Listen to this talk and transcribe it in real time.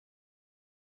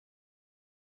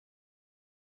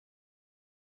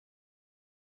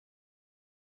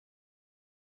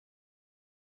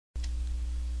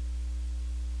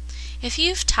If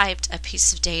you've typed a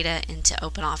piece of data into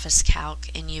OpenOffice Calc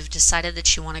and you've decided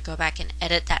that you want to go back and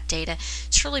edit that data,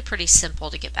 it's really pretty simple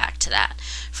to get back to that.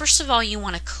 First of all, you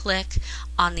want to click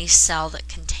on the cell that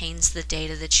contains the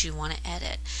data that you want to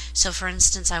edit. So for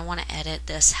instance, I want to edit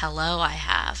this hello I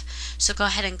have. So go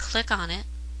ahead and click on it,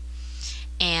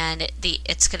 and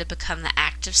it's going to become the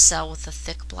active cell with the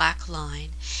thick black line.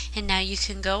 And now you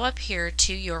can go up here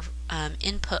to your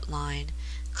input line,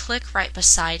 click right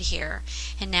beside here,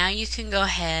 and now you can go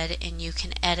ahead and you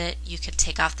can edit. You can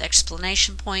take off the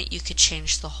exclamation point, you could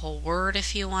change the whole word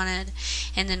if you wanted,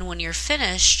 and then when you're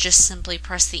finished, just simply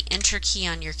press the enter key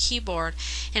on your keyboard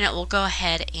and it will go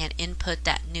ahead and input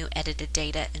that new edited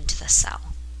data into the cell.